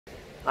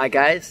Hi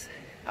guys,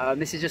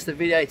 this is just a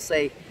video to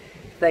say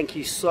thank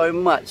you so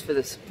much for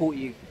the support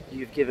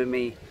you've given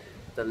me,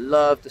 the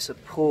love, the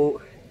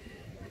support,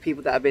 the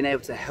people that have been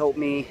able to help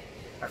me,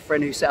 a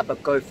friend who set up a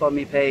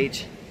GoFundMe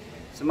page.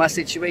 So my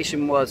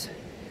situation was,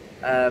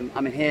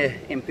 I'm here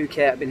in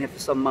Phuket. I've been here for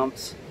some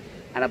months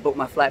and I booked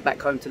my flight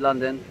back home to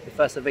London, the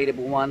first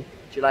available one,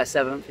 July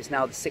 7th. It's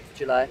now the 6th of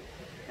July,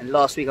 and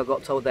last week I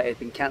got told that it had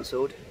been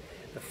cancelled.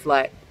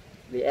 The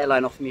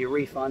airline offered me a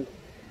refund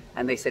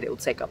and they said it will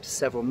take up to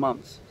several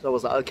months. So I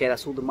was like, okay,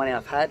 that's all the money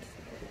I've had.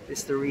 This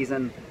is the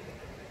reason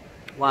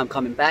why I'm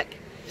coming back.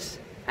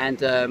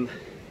 And I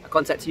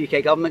contacted the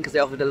UK government because they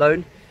offered a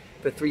loan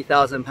for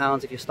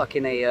 £3,000 if you're stuck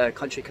in a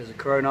country because of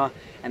Corona,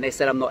 and they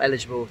said I'm not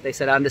eligible. They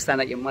said, I understand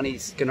that your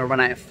money's going to run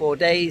out in 4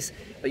 days,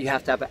 but you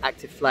have to have an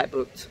active flight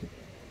booked.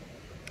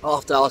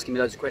 After asking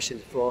me loads of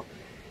questions before,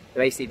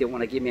 they basically didn't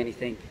want to give me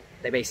anything.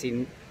 They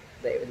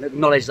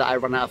acknowledged that I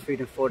run out of food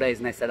in 4 days,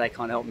 and they said they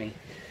can't help me.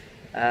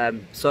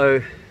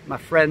 So my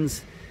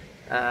friends,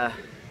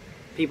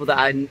 people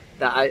some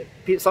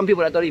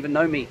people that don't even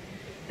know me,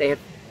 they have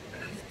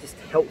just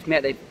helped me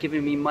out. They've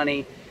given me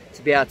money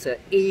to be able to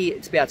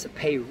eat, to be able to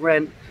pay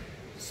rent.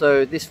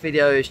 So this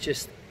video is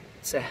just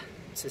to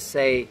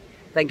say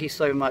thank you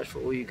so much for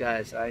all you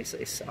guys.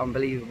 It's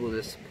unbelievable,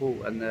 the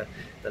support and the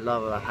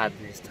love I've had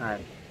in this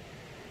time.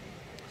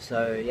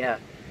 So yeah,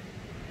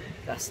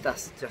 that's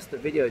just the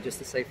video, just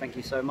to say thank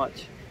you so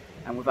much.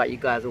 And without you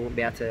guys, I wouldn't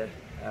be able to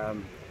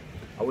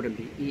I wouldn't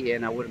be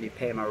eating, I wouldn't be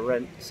paying my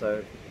rent.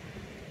 So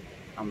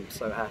I'm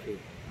so happy.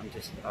 I'm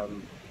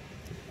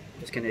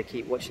just gonna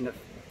keep watching the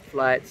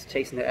flights,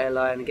 chasing the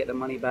airline and get the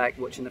money back,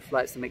 watching the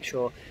flights to make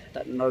sure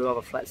that no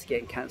other flights are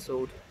getting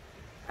cancelled,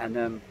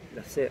 and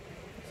that's it.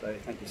 So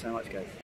thank you so much guys.